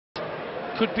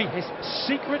could be his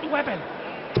secret weapon.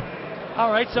 All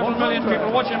right, 7 million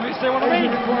people watching him. Say what I mean.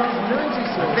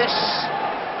 This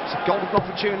is a golden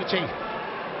opportunity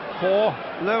for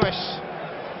Lewis.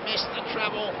 Missed the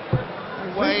treble.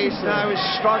 Wade now is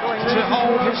struggling to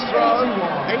hold his throw.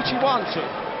 81 to.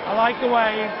 I like the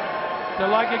way they're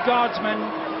like a guardsman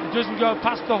who doesn't go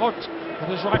past the hut with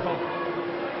his rifle.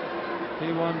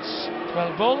 He wants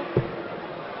 12 bull.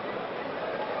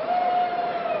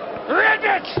 Read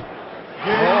it!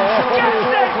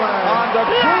 Under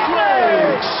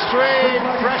extreme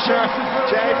pressure,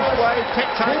 James Wade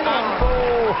picked up that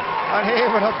ball, and he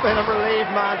would have been a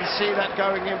relieved man to see that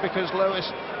going in, because Lewis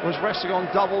was resting on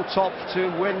double top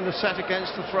to win the set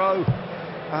against the throw,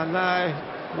 and now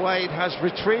Wade has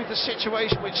retrieved the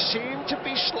situation which seemed to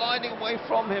be sliding away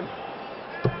from him.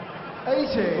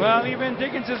 80. Well, even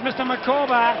Dickens as Mr.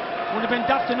 McCorber would have been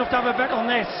daft enough to have a bet on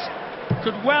this.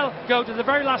 Could well go to the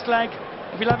very last leg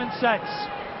of 11 sets.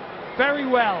 Very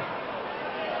well.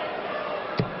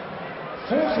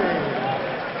 40.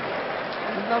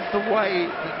 I love the way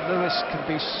that Lewis can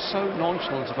be so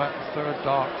nonchalant about the third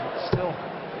dart, but still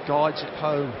guides it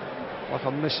home like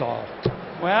a missile.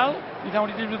 Well, you know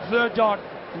what he did with the third dart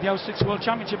in the 06 World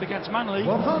Championship against Manley.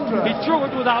 100. He threw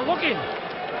it without looking.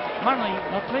 Manley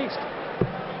not pleased.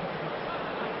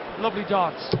 Lovely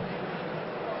darts.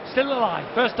 Still alive.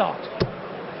 First dart.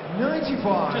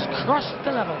 95. Just crossed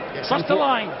the level. Yes, crossed the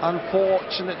line.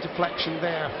 Unfortunate deflection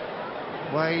there.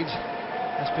 Wade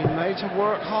has been made to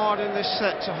work hard in this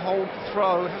set to hold the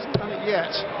throw. Hasn't done it yet,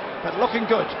 but looking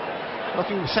good.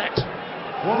 Looking set.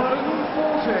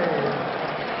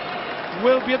 140.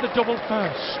 Will be at the double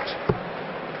first.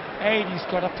 80's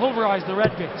got to pulverise the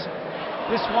red bit.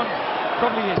 This one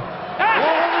probably in.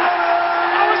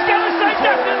 I was going to say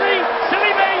definitely.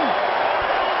 Silly me.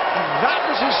 And that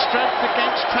was his strength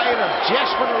against Taylor.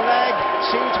 Just when the leg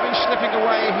seemed to be slipping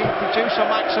away, he produced a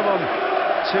maximum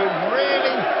to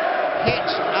really hit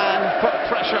and put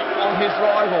pressure on his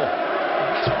rival. And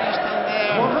that's what he's done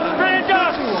there. Brilliant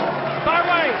darts by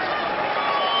Wade.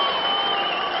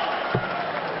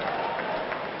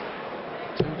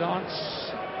 2 darts.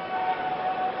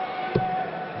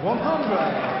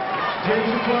 100.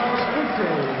 James Clark's 50.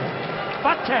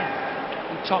 Fat 10.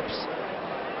 He tops.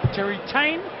 To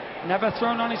retain, never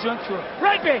thrown on his own through.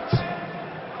 Red bit.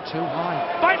 Too high.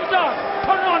 Vital dart.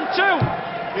 Put it on 2.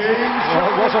 Well,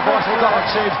 it was a vital dart,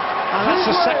 Sid. And that's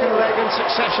the second leg in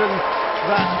succession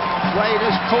that Wade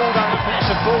has called out. It's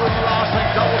a bull in the last leg,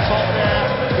 double top there.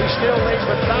 He still leads,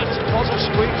 but that was a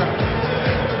squeaker.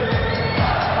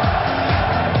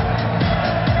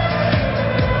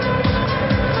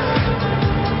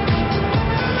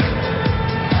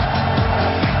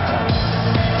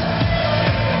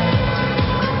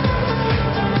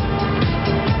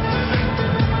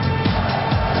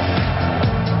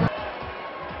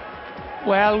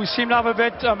 Well, we seem to have a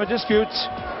bit of a dispute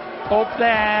up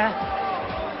there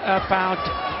about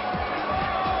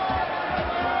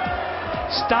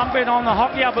stamping on the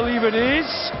hockey, I believe it is,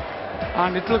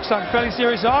 and it looks like a fairly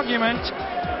serious argument.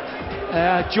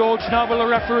 George Noble, the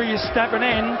referee, is stepping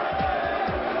in.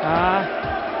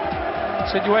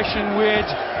 Situation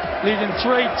Wade leading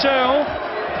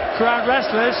 3-2. Crowd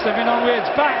restless, they've been on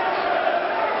Wade's back.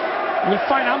 We'll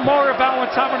find out more about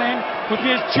what's happening. With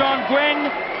me is John Gwynn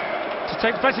to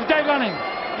take the place of Dave Lanning.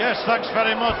 Yes, thanks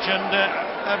very much, and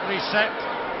every set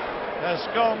has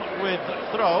gone with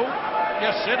throw.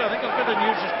 Yes, Sid, I think a bit of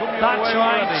news has come your way right.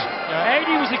 already. Yeah.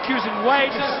 80 was accusing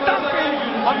Wade of stamping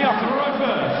on the hockey.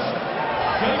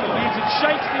 Means it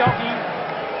shakes the hockey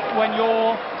when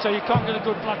you're, so you can't get a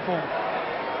good platform.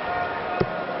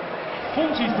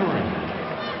 43.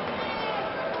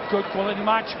 Good quality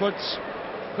match, but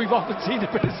we've often seen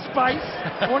a bit of spice,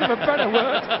 for want of a better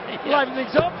word. Liven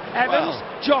things up. Evans,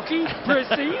 Jockey,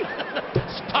 Prissy.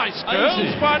 Spice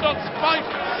Girls, why not Spice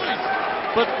Boys?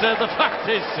 But the fact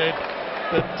is, Sid,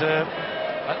 that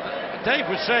Dave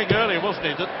was saying earlier, wasn't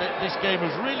he, that this game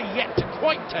has really yet to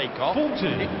quite take off. 40.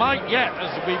 It might yet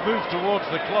as we move towards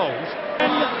the close. 6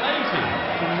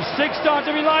 stars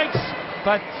if he likes,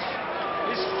 but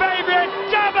his favourite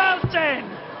Double-10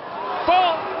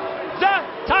 for the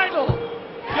title.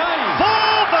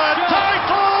 For the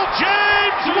title,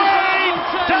 James Wade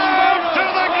down to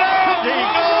the ground he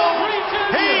goes.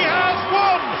 He has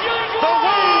won the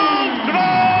World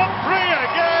Grand Prix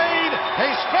again.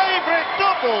 His favourite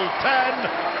Double-10,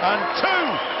 and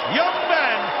 2 young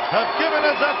men have given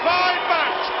us a fine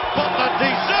match, but the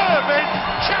deserving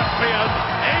champion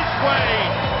is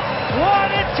Wade.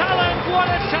 What a talent, what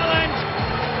a talent.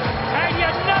 And you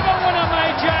never won a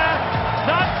major.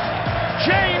 That's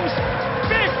James,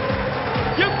 5th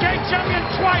UK champion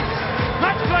twice.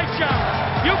 Match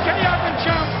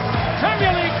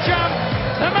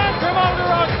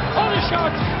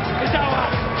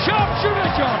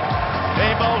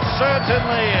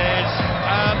certainly is,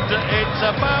 and it's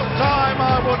about time,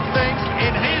 I would think,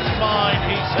 in his mind,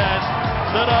 he says,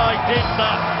 that I did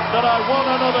that I won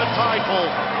another title,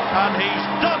 and he's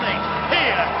done it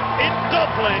here in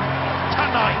Dublin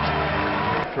tonight.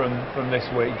 From this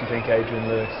week, do you think, Adrian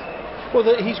Lewis? Well,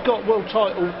 that he's got world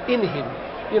title in him.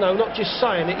 You know, not just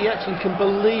saying it, he actually can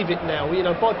believe it now. You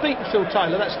know, by beating Phil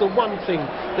Taylor, that's the one thing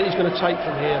that he's going to take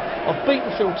from here. I've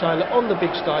beaten Phil Taylor on the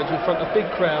big stage in front of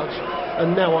big crowds,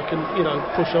 and now I can, you know,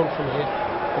 push on from here.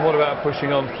 And what about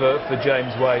pushing on for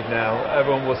James Wade now?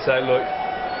 Everyone will say, look,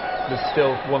 there's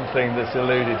still one thing that's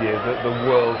eluded you, the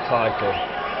world title.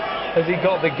 Has he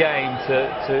got the game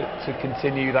to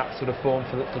continue that sort of form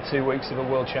for 2 weeks of a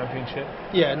World Championship?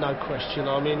 Yeah, no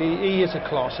question. I mean, he is a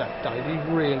class act, Dave. He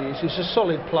really is. He's a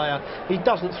solid player. He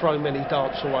doesn't throw many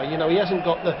darts away. You know, he hasn't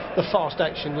got the fast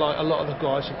action like a lot of the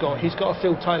guys have got. He's got a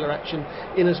Phil Taylor action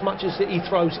in as much as that he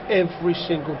throws every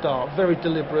single dart. Very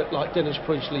deliberate, like Dennis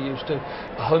Priestley used to.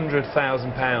 £100,000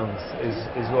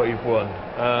 is what you've won.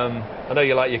 I know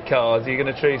you like your cars. Are you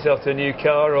going to treat yourself to a new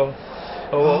car, or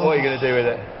what are you going to do with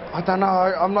it? I don't know.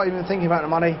 I'm not even thinking about the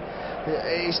money.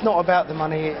 It's not about the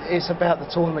money. It's about the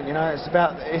tournament. You know, it's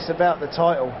about the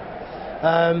title.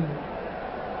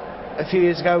 A few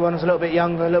years ago, when I was a little bit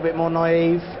younger, a little bit more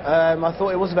naive, I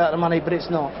thought it was about the money, but it's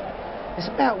not. It's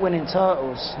about winning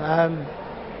titles.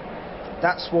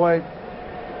 That's why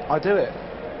I do it.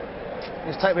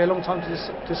 It's taken me a long time to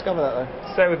discover that, though.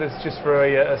 Stay with us just for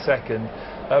a second.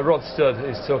 Rod Studd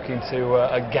is talking to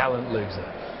a gallant loser.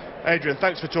 Adrian,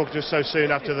 thanks for talking to us so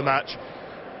soon after the match.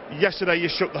 Yesterday you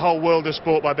shook the whole world of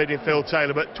sport by beating Phil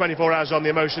Taylor, but 24 hours on, the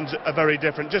emotions are very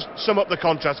different. Just sum up the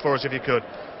contrast for us if you could.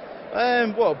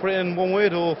 What, put it in one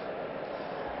word, or?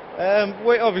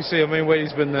 Wade, obviously, I mean,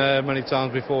 Wade's been there many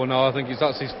times before now. I think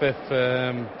that's his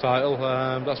 5th title.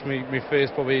 That's my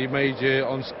first probably major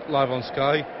live on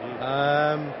Sky.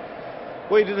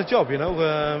 Wade did the job, you know.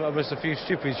 I missed a few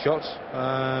stupid shots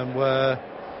where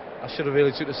I should have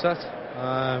really took the set.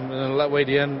 And then let Wade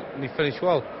in, and he finished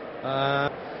well.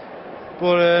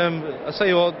 But I tell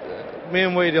you what, me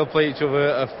and Wade will play each other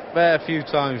a fair few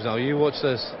times now. You watch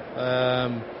this,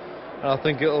 and I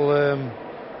think it'll.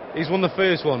 He's won the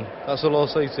first one. That's all I'll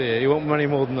say to you. He won't win any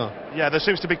more than that. Yeah, there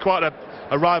seems to be quite a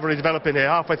rivalry developing here.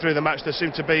 Halfway through the match, there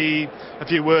seemed to be a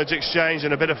few words exchanged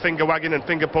and a bit of finger wagging and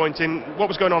finger pointing. What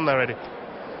was going on there, Eddie?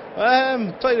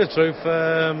 Tell you the truth.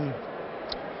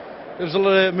 There was a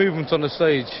lot of movement on the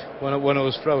stage when I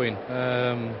was throwing.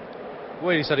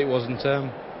 Wade he said it wasn't.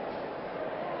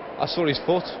 I saw his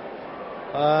foot,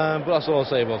 but that's all I'll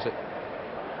say about it.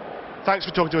 Thanks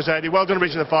for talking to us, Eddie. Well done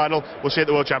reaching the final. We'll see you at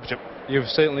the World Championship. You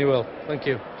certainly will. Thank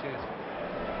you. Cheers.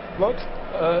 Look,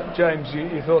 James,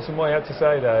 you thought some more you had to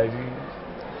say there?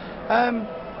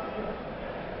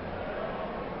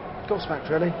 Gobsmacked,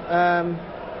 really.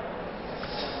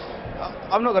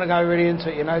 I'm not going to go really into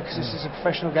it, you know, because this is a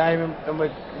professional game and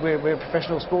we're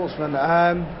professional sportsmen.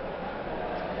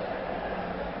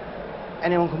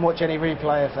 Anyone can watch any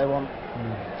replay if they want.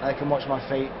 They can watch my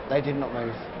feet. They did not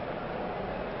move.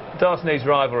 Darts needs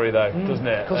rivalry, though, doesn't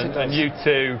it? Of course it does. And you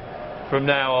two, from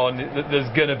now on, there's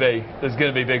going to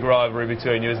be big rivalry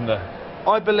between you, isn't there?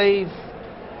 I believe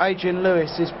Adrian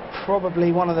Lewis is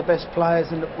probably one of the best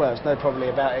players in the world. There's no probably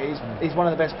about it. He's one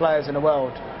of the best players in the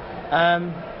world.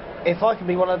 If I can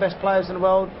be one of the best players in the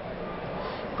world,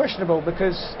 questionable,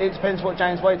 because it depends what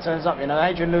James Wade turns up. You know,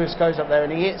 Adrian Lewis goes up there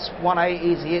and he hits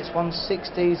 180s, he hits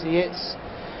 160s, he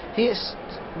hits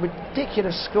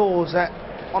ridiculous scores that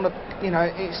on a, you know,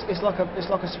 it's like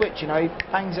a switch. You know, he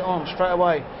bangs it on straight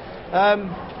away.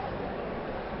 Am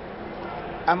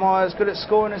I as good at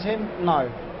scoring as him? No.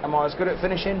 Am I as good at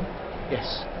finishing?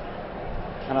 Yes.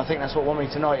 And I think that's what won me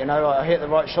tonight. You know, I hit the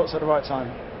right shots at the right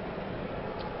time.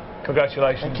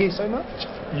 Congratulations. Thank you so much.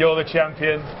 You're the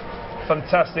champion.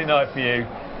 Fantastic night for you.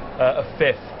 A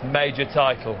 5th major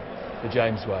title for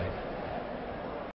James Wade.